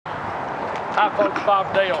Hi folks,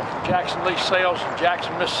 Bob Dale from Jackson Lease Sales in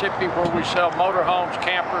Jackson, Mississippi, where we sell motorhomes,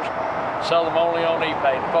 campers, sell them only on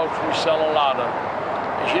eBay. And folks, we sell a lot of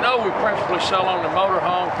them. As you know, we principally sell on the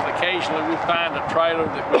motorhomes, but occasionally we find a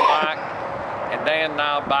trailer that we like, and Dan and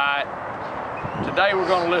I'll buy it. Today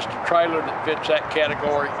we're going to list a trailer that fits that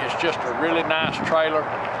category. It's just a really nice trailer,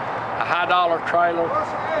 a high dollar trailer.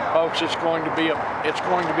 Folks, it's going to be a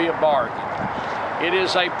bargain. It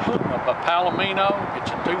is a Puma by Palomino.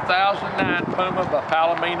 It's a 2009 Puma by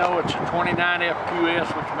Palomino. It's a 29 FQS,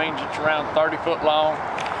 which means it's around 30 foot long.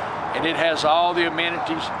 And it has all the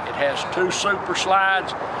amenities. It has 2 super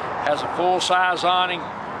slides, has a full size awning.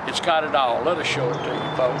 It's got it all. Let us show it to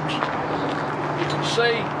you, folks. You can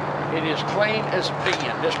see it is clean as a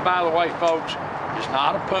pin. This, by the way, folks, is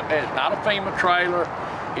not a FEMA trailer.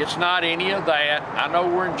 It's not any of that. I know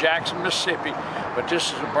we're in Jackson, Mississippi, but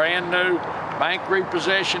this is a brand new bank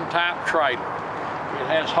repossession type trailer. It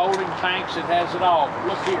has holding tanks, it has it all.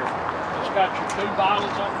 But look here, it's got your 2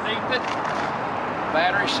 bottles underneath it,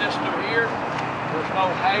 battery system here. There's no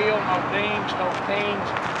hail, no dings, no pings,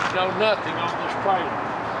 no nothing on this trailer.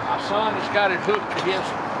 My son has got it hooked to his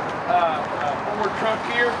Ford truck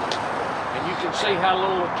here, and you can see how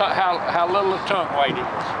little the tongue weight is.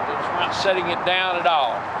 It's not setting it down at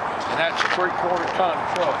all, and that's a 3/4 ton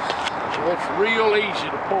truck. So it's real easy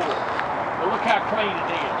to pull. But look how clean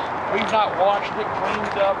it is. We've not washed it, cleaned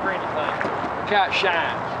it up, or anything. Look how it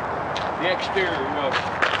shines. The exterior of it.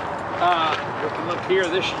 Look here,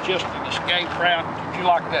 this is just an escape route. Did you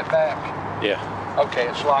lock that back? Yeah. Okay,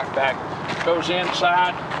 it's locked back. Goes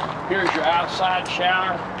inside. Here's your outside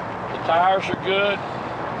shower. The tires are good.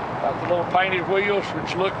 Got the little painted wheels,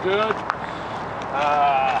 which look good.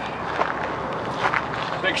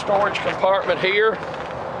 Big storage compartment here.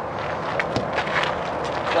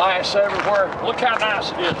 Glass everywhere. Look how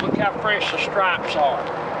nice it is. Look how fresh the stripes are.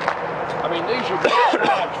 I mean, these are big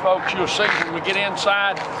slides, folks. You'll see when we get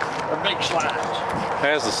inside, they're big slides.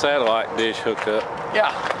 Has the satellite dish hooked up?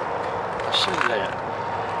 Yeah, I see that.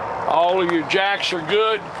 All of your jacks are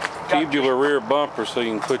good. Tubular rear bumper so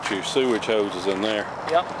you can put your sewage hoses in there.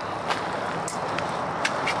 Yep.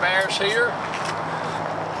 Your spares here.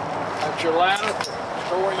 Got your ladder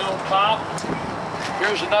storing on top.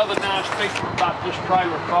 Here's another nice feature about this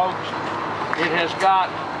trailer, folks. It has got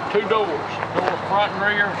 2 doors, door front and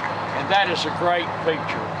rear, and that is a great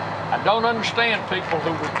feature. I don't understand people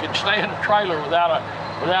who can stay in a trailer without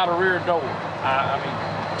a rear door.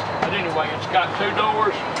 But anyway, it's got 2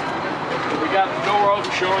 doors. We got the door open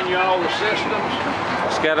showing you all the systems.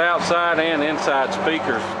 It's got outside and inside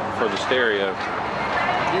speakers for the stereo.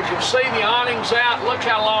 You can see the awning's out. Look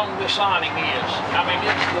how long this awning is. I mean,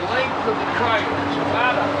 it's the length of the trailer. It's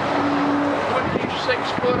about a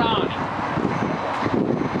 26-foot awning.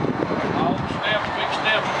 All the steps, big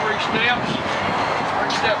steps, 3 steps,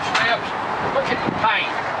 3-step steps. Look at the paint.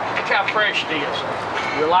 Look how fresh it is.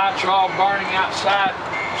 Your lights are all burning outside.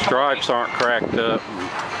 Stripes aren't cracked up.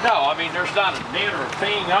 No, I mean, there's not a dent or a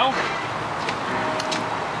ping on it.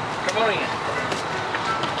 Come on in.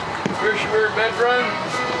 Here's your rear bedroom.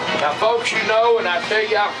 Now, folks, you know, and I tell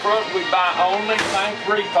you out front, we buy only bank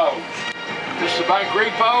repos. This is a bank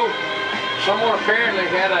repo. Someone apparently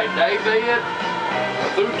had a day bed, a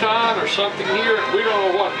futon, or something here. We don't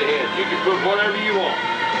know what they had. You can put whatever you want.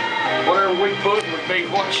 Whatever we put would be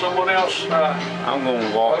what someone else. I'm going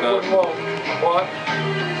to walk up. What?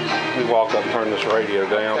 We walk up and turn this radio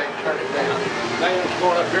down. Okay, turn it down. Dan's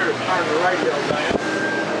going up here to turn the radio down.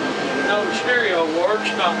 We know the stereo works,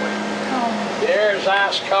 don't we? The air is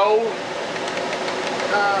ice cold.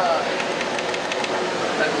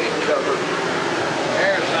 That big cover. The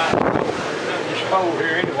air is ice cold. It's cold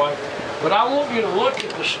here anyway. But I want you to look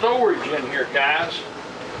at the storage in here, guys.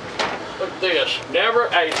 Look at this. Never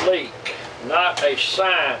a leak. Not a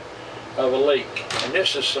sign of a leak. And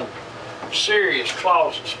this is some serious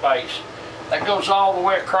closet space. That goes all the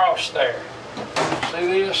way across there. See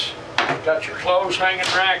this? Got your clothes hanging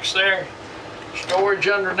racks there. Storage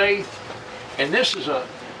underneath. And this is a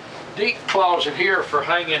deep closet here for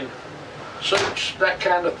hanging suits, that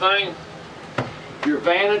kind of thing. Your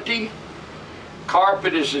vanity.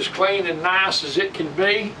 Carpet is as clean and nice as it can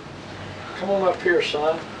be. Come on up here,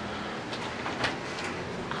 son.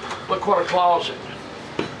 Look what a closet.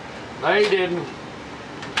 They didn't.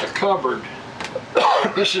 A cupboard.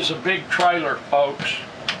 This is a big trailer, folks.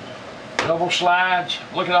 Double slides.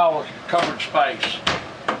 Look at all the cupboard space.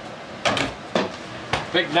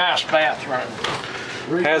 Big, nice bathroom.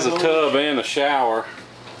 Has a tub and a shower.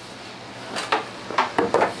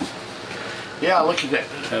 Yeah, look at that.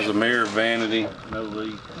 Has a mirror, vanity, no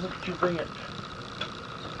leak. Look at your vent.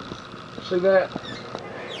 See that?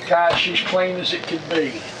 Kai, she's clean as it can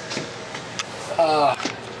be.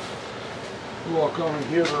 Walk on in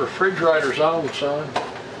here, the refrigerator's on, son.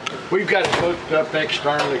 We've got it hooked up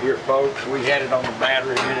externally here, folks. We had it on the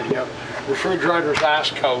battery a minute ago. Refrigerator's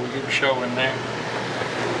ice cold, you can show in there.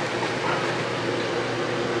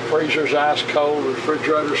 Freezer's ice cold,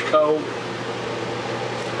 refrigerator's cold.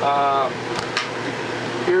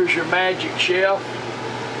 Here's your magic shelf.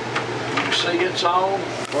 You can see it's on.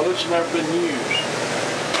 Well, it's never been used.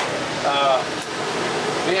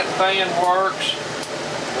 Vent fan works,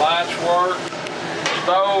 lights work.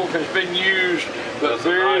 Stove has been used, but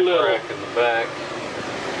very little. Rack in the back.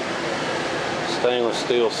 Stainless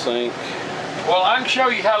steel sink. Well, I can show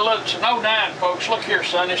you how it looks in '09, folks. Look here,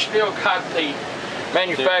 son. It's still got the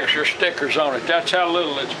manufacturer stickers on it. That's how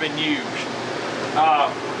little it's been used.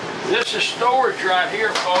 This is storage right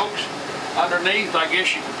here, folks. Underneath, I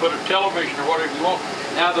guess you can put a television or whatever you want.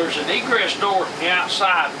 Now, there's an egress door from the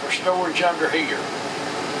outside for storage under here.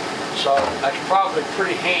 So that's probably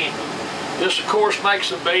pretty handy. This, of course,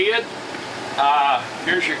 makes a bed.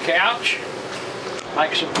 Here's your couch.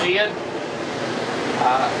 Makes a bed.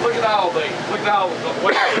 Look at all the way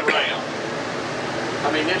around. I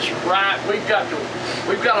mean, it's right. We've got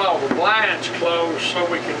all the blinds closed so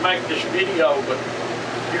we can make this video, but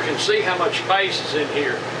you can see how much space is in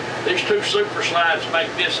here. These two super slides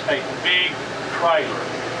make this a big trailer.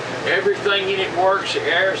 Everything in it works. The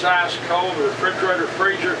air's ice cold. The refrigerator,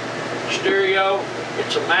 freezer, stereo.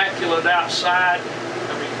 It's immaculate outside.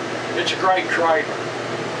 I mean, it's a great trailer.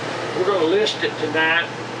 We're going to list it tonight.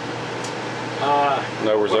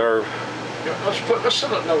 No reserve. Let's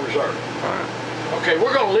set up no reserve. All right. Okay,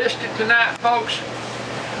 we're going to list it tonight, folks,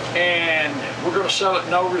 and we're going to sell it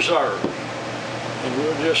no reserve. And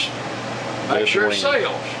we'll just make sure it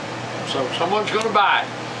sells. So someone's going to buy it.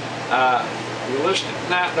 We'll list it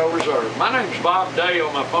tonight, no reserve. My name's Bob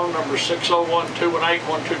Dale. My phone number is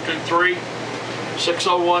 601-218-1223.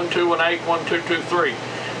 601-218-1223.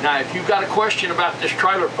 Now, if you've got a question about this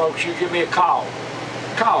trailer, folks, you give me a call.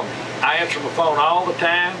 Call me. I answer my phone all the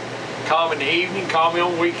time. Call me in the evening, call me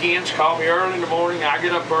on weekends, call me early in the morning. I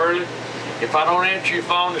get up early. If I don't answer your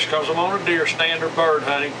phone, it's because I'm on a deer stand or bird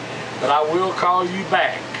hunting, but I will call you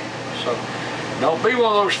back. So don't be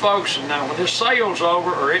one of those folks, and now when this sale's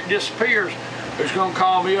over or it disappears, who's going to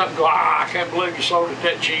call me up and go, I can't believe you sold it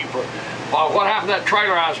that cheap, or what happened to that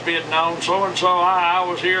trailer I was bidding on, so-and-so, I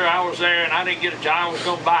was here, I was there, and I didn't get a job, I was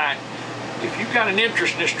going to buy it. If you've got an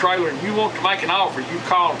interest in this trailer and you want to make an offer, you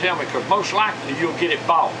call and tell me, because most likely you'll get it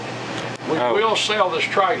bought. We will sell this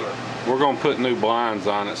trailer. We're going to put new blinds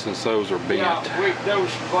on it since those are bent. Yeah,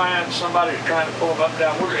 those blinds, somebody's trying to pull them up and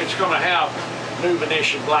down. It's going to have new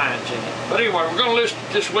Venetian blinds in it. But anyway, we're going to list it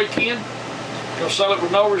this weekend. We're going to sell it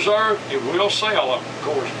with no reserve. It will sell, of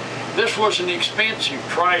course. This was an expensive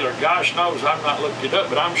trailer. Gosh knows, I've not looked it up,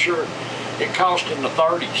 but I'm sure it cost in the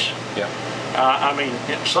 30s. Yeah. I mean,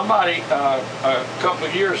 somebody a couple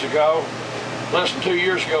of years ago, less than 2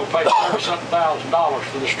 years ago, paid $30-something thousand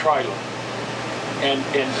for this trailer. And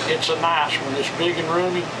it's a nice one. It's big and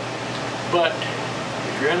roomy. But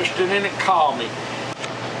if you're interested in it, call me.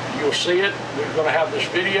 You'll see it. We're going to have this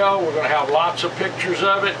video. We're going to have lots of pictures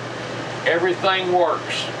of it. Everything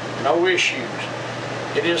works. No issues.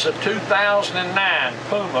 It is a 2009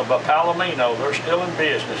 Puma by Palomino. They're still in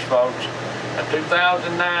business, folks. A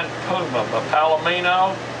 2009 Puma by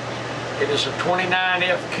Palomino. It is a 29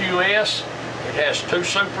 FQS. It has two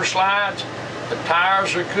super slides. The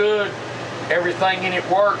tires are good. Everything in it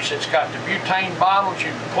works. It's got the butane bottles.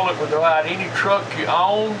 You can pull it with about any truck you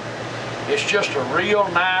own. It's just a real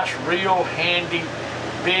nice, real handy,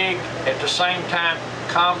 big, at the same time,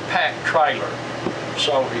 compact trailer.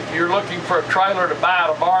 So if you're looking for a trailer to buy at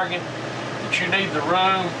a bargain, that you need the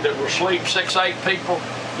room that will sleep 6-8 people,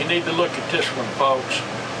 you need to look at this one, folks.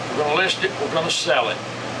 We're going to list it. We're going to sell it.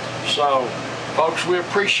 So, folks, we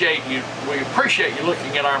appreciate you. We appreciate you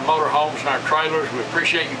looking at our motorhomes and our trailers. We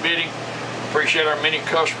appreciate you bidding. Appreciate our many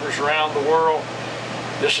customers around the world.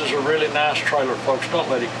 This is a really nice trailer, folks. Don't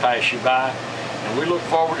let it pass you by. And we look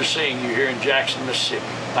forward to seeing you here in Jackson, Mississippi.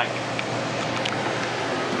 Thank you.